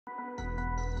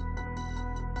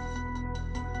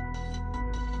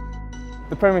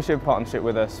the Premiership partnership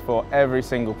with us for every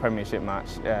single Premiership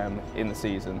match in the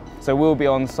season. So we'll be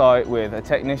on site with a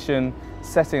technician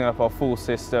setting up our full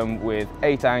system with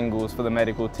 8 angles for the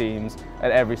medical teams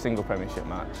at every single Premiership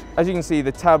match. As you can see,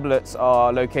 the tablets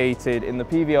are located in the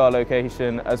PVR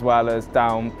location as well as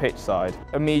down pitch side.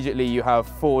 Immediately you have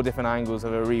 4 different angles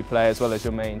of a replay as well as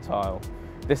your main tile.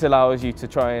 This allows you to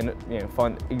try and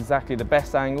find exactly the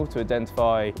best angle to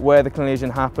identify where the collision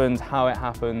happened, how it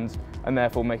happened, and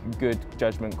therefore make a good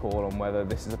judgment call on whether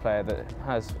this is a player that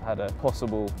has had a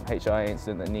possible HIA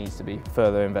incident that needs to be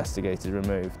further investigated,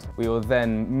 removed. We will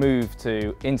then move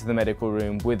into the medical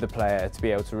room with the player to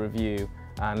be able to review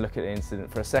and look at the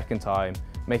incident for a second time,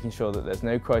 making sure that there's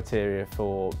no criteria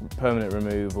for permanent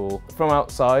removal. From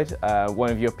outside, one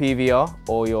of your PVR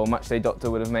or your matchday doctor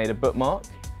would have made a bookmark,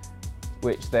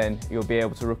 which then you'll be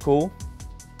able to recall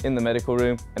in the medical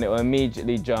room, and it will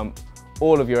immediately jump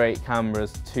all of your 8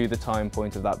 cameras to the time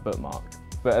point of that bookmark.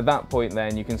 But at that point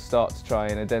then you can start to try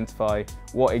and identify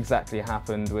what exactly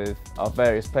happened with our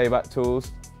various playback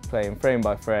tools, playing frame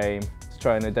by frame, to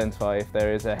try and identify if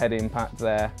there is a head impact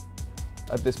there.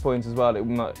 At this point as well,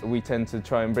 we tend to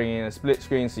try and bring in a split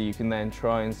screen so you can then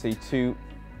try and see 2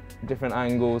 different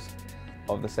angles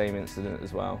of the same incident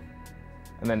as well.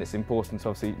 And then it's important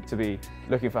obviously to be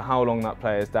looking for how long that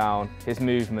player is down, his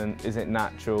movement, is it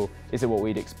natural, is it what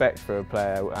we'd expect for a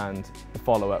player, and the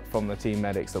follow-up from the team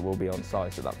medics that will be on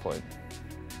site at that point.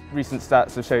 Recent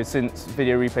stats have showed since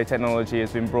video replay technology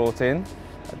has been brought in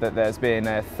that there's been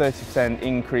a 30%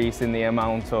 increase in the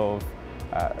amount of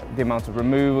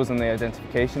removals and the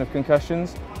identification of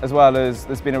concussions, as well as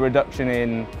there's been a reduction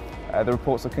in the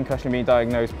reports of concussion being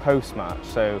diagnosed post-match.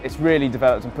 So it's really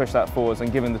developed and pushed that forwards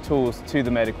and given the tools to the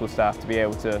medical staff to be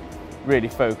able to really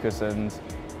focus and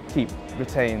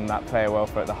retain that player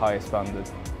welfare at the highest standard.